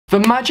The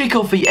magic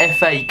of the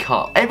FA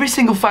Cup. Every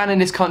single fan in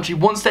this country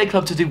wants their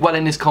club to do well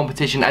in this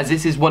competition, as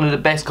this is one of the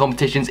best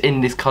competitions in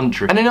this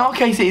country. And in our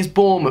case it is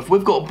Bournemouth.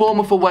 We've got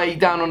Bournemouth away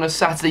down on a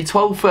Saturday,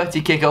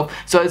 12:30 kickoff.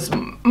 So as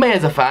me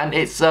as a fan,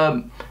 it's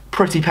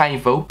pretty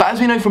painful. But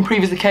as we know from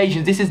previous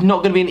occasions, this is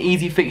not going to be an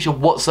easy fixture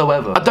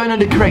whatsoever. I don't know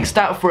the correct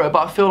stat for it,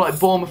 but I feel like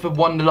Bournemouth have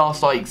won the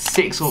last like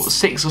six or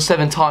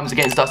seven times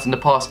against us in the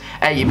past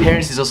 8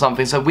 appearances or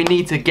something, so we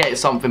need to get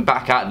something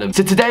back at them.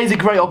 So today is a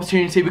great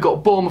opportunity. We've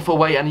got Bournemouth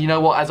away, and you know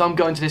what, as I'm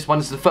going to this one,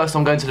 this is the first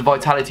time I'm going to the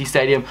Vitality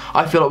Stadium,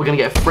 I feel like we're going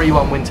to get a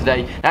 3-1 win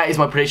today. That is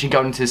my prediction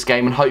going into this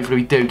game, and hopefully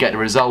we do get the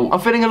result.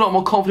 I'm feeling a lot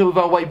more confident with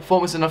our away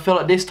performance, and I feel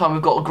like this time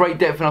we've got a great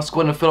depth in our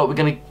squad, and I feel like we're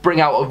going to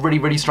bring out a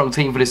really strong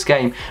team for this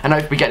game, and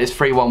hopefully we get this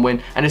 3-1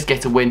 win and just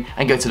get a win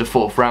and go to the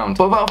 4th round.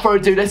 But without further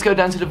ado, let's go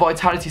down to the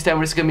Vitality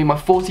Stadium. This is going to be my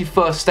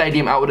 41st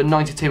stadium out of the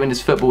 92 in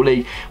this football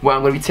league, where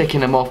I'm going to be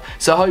ticking them off.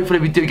 So hopefully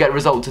we do get a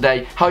result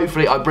today.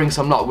 Hopefully I bring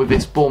some luck with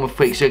this Bournemouth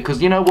fixture,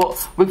 because you know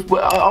what,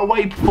 our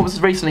away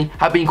performances recently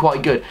have been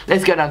quite good.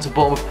 Let's go down to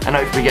Bournemouth and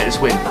hopefully get this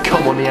win.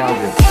 Come on, the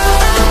Albion.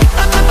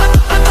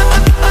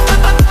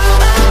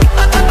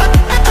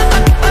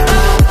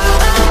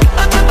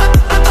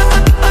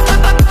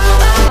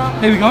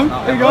 Here we go.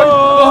 Here we go.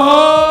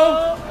 Oh.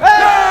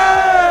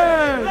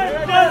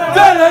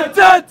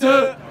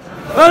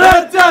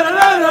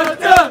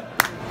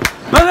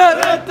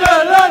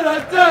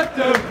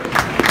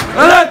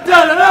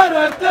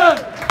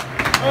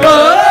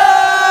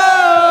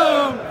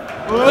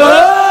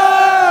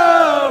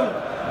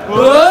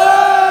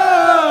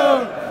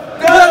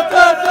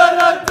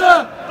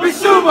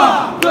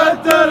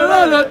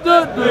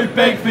 Too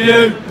big for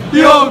you.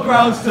 Your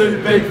ground's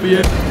too big for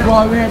you.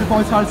 Right, we're at the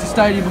Vitality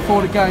Stadium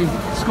before the game.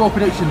 Score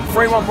prediction.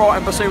 3-1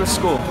 Brighton, Bissouma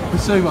score.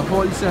 Bissouma,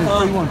 what are you saying?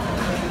 3-1.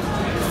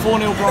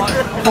 4-0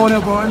 Brighton.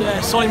 4-0 Brighton?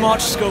 Yeah, Solly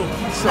March score.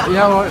 So,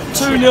 yeah, right.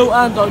 2-0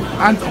 Ando.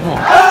 And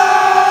what?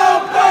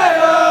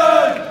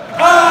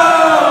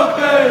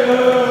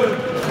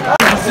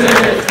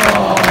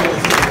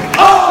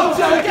 All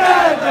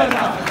together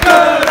now.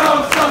 Good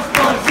old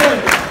Suspense.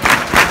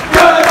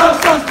 Good old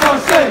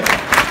Suspense.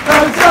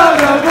 Don't tell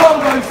them what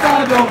we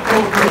stand up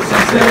for, 'cause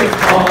it's 6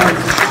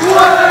 points.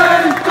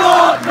 We've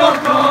got no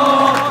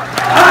more.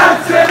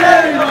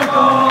 Anthony no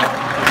more.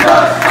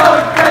 Just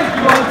don't think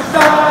you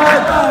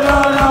understand.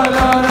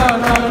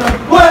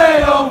 We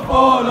all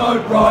follow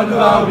Brighton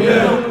about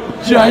you.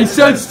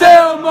 Jason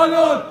Steele, my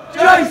lord.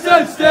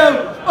 Jason Steele.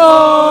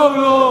 Oh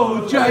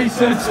Lord,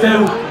 Jason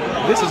Steele.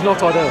 This is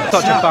not ideal.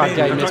 Such a bad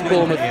game. It's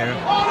Bournemouth.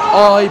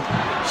 I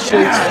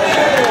shoot.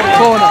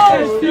 Corner.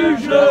 It's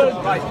fusion.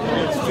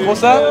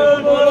 What's that?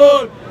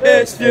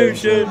 It's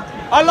fusion.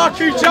 I like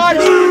you,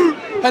 Jason.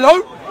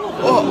 Hello?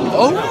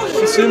 Oh,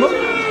 Bissouma?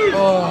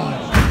 Oh.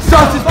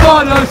 Such is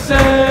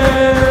policy.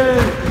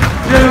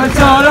 You and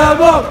turn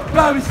them up,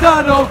 let me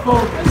stand up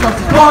for. Such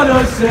is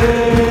policy.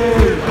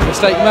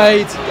 Mistake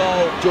made.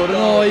 Jordan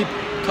Ibe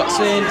cuts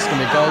in. It's going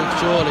to be a goal,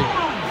 surely.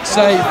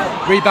 Save.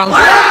 Rebound.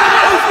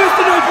 It's just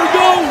an open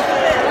goal.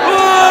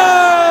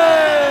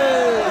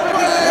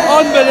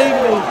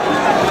 Unbelievable.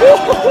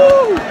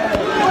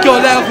 Got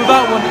to let off with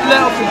that one.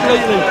 Let off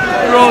completely.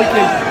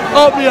 Crikey.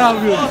 Up the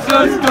Albion.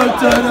 Let's go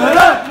turn it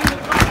up.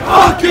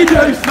 Fucking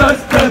useless.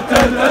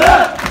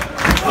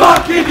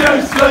 Fucking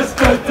useless.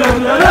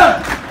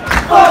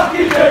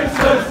 Fucking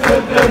useless.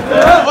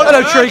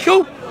 Hello,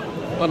 Treacle.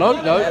 Oh, no.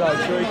 Hello,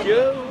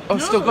 Treacle.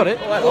 I've still got it.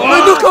 Oh,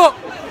 look up.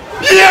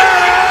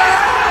 Yeah!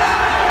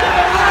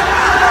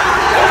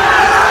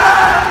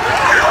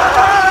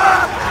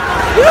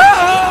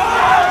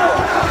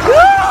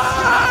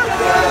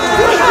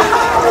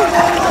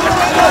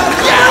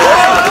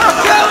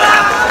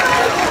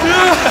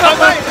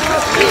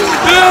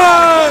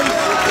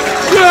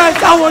 Yes,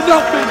 I want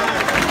nothing.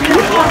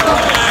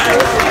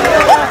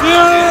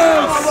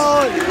 Yes.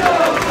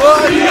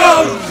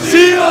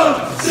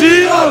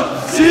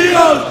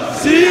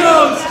 See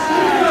us.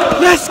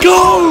 Let's go.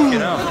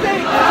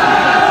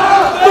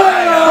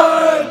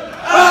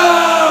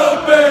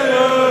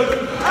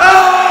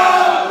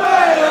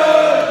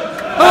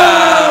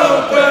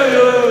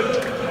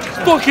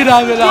 Fucking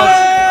hell,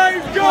 lads.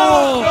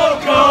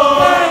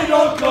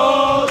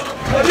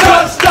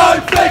 Just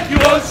don't think you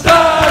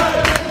understand.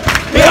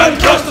 We ain't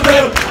just a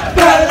real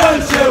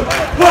balance you.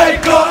 We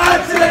got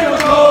Anthony on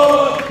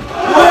board.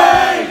 We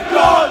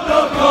got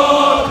the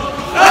goal.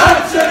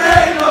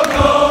 Anthony on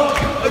board.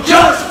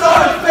 Just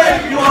don't think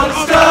you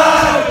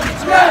understand.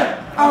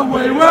 Yeah. And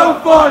we will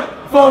fight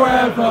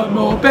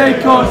forevermore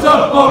because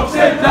of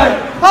Boxing Day.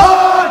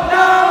 Oh,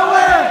 now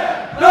we're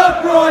the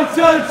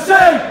Brighton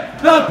Sea.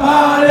 The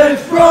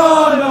Palace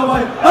run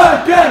away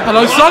again.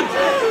 Hello, son.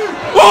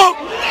 Whoa.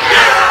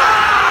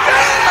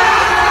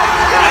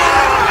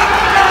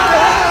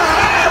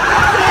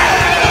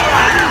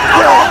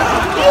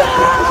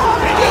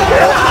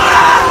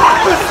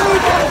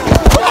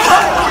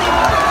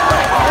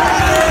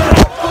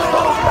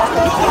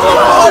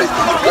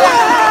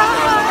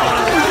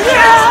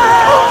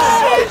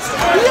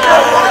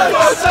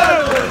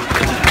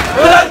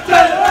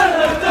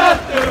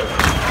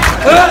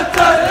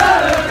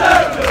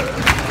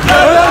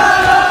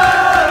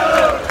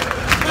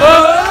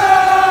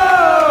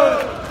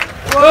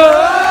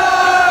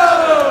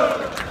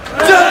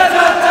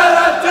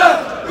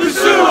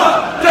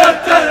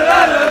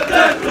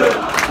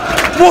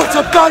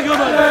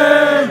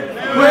 Wembley!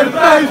 With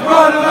face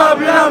pride and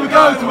happy now we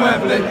go to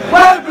Wembley!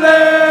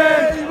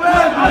 Wembley!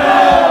 Wembley!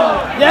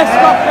 Yes,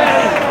 Scott.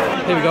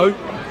 Here we go.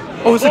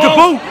 Oh, it's a good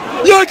ball!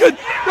 Jurgen!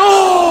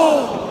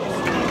 Oh!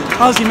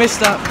 How's he missed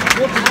that?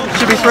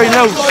 Should be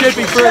 3-0. Should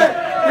be 3.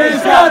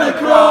 He's gonna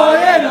cry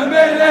in a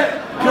minute!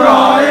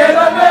 Cry in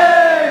a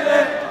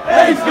minute!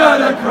 He's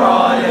gonna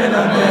cry in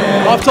a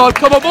minute! Half time,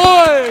 come on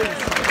boys!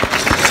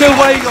 2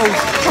 away goals.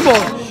 Come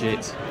on.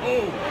 Shit.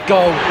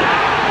 Goal.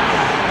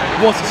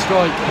 What a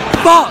strike.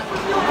 Fuck!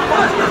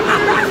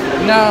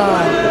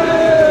 Nah.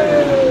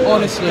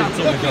 Honestly.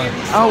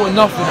 Out of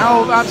nothing.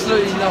 Out of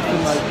absolutely nothing,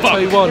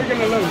 mate. 2-1.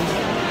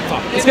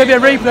 It's going to be a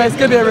replay. It's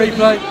going to be a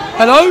replay.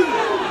 Hello?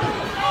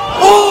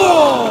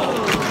 Oh!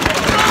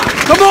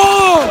 Come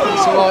on!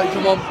 It's alright,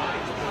 come on.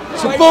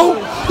 It's a ball.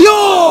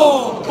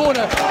 Yo!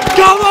 Corner.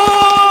 Come on!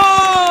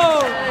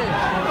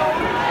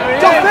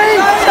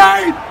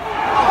 Save!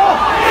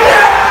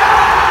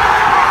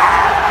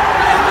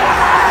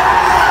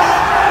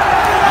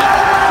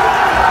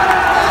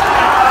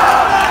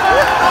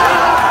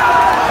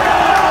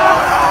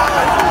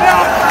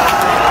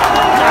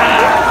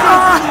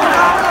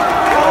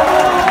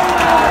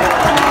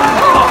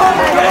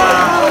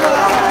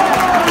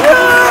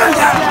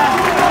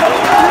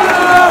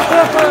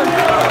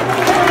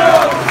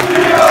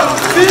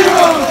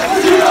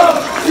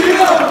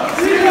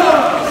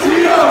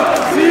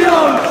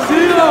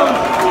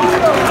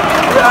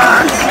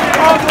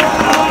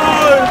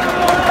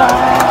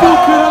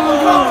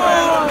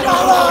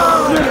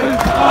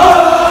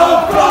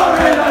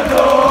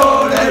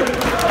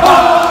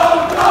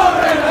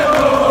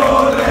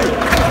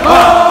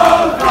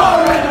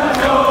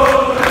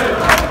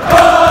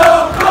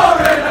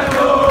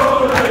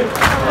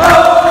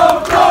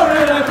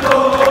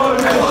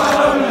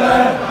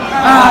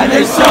 And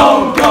it's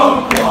all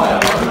gone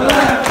quiet on the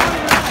left,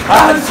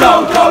 and it's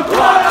all gone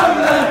quiet on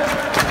the left,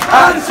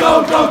 and it's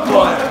all gone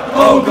quiet,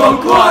 all gone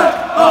quiet,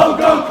 all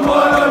gone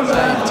quiet on the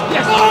left.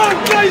 Yes. Oh,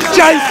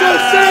 Jason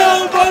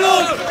Steele, my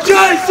lord!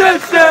 Jason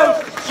Steele!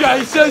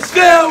 Jason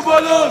Steele, my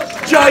lord!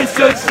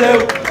 Jason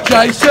Steele!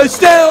 Jason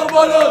Steele,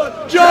 my lord!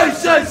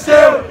 Jason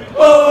Steele!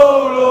 Oh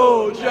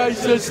Lord,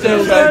 Jason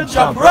Steele! Then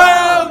jump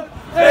around!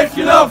 If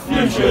you love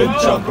you should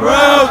jump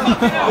around!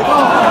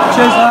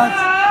 Cheers lads!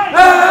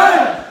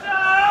 Hey!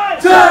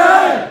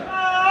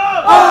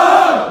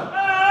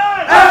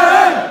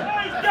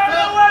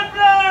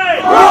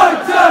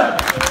 Brighton!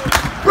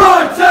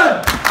 Brighton!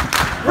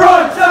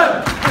 Brighton!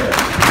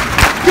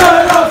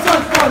 Going on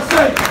such my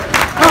seat!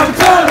 I'm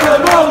turning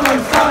them all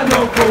and stand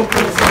up for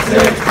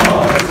Sussex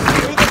boys!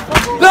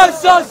 The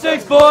Sussex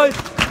boys!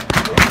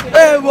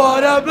 In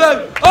white and blue!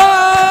 Oh!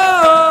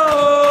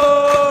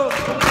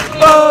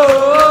 Oh!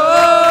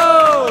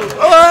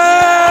 Oh! Oh!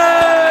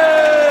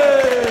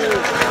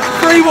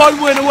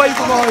 3-1 win away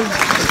from home!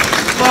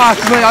 Fuck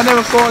me, I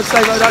never thought I'd say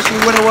that I'd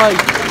actually win away.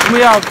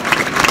 We have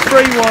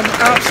 3-1,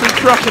 absolute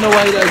cracking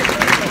away then.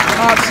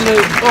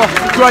 Absolute, oh,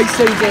 great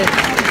season.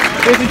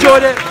 If you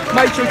enjoyed it,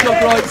 make sure you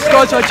subscribe,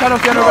 subscribe to our channel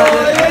if you haven't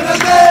already.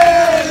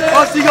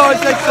 I'll see you guys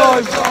next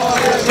time.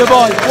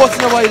 Goodbye, what's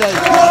in the way then?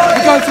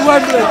 We're going to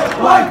Wembley.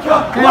 Wake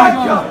up,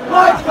 wake up,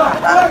 wake up,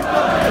 wake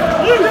up.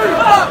 You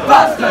fat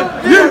bastard,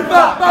 you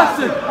fat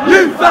bastard,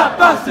 you fat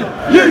bastard,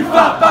 you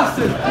fat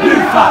bastard, you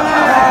fat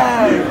bastard,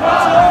 you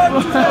fat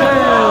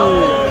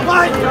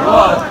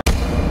bastard.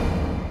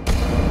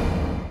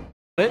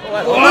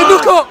 Oh,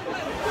 look up!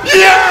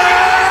 Yeah!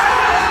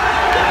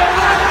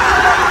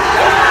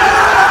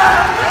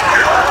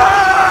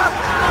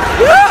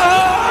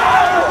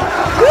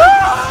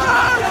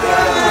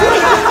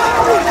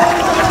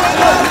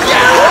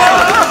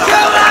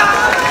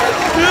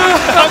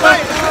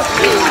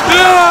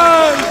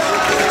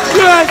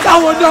 Yes! I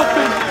want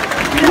nothing!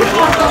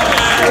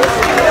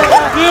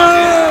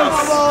 Yes!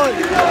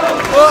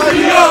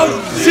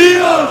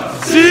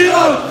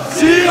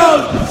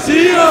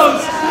 See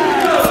us!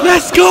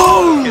 Let's go!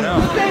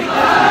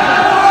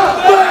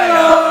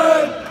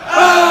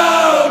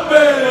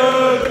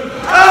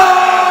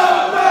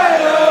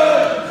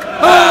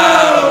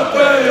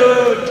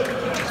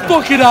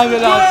 Fucking hell,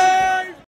 lads!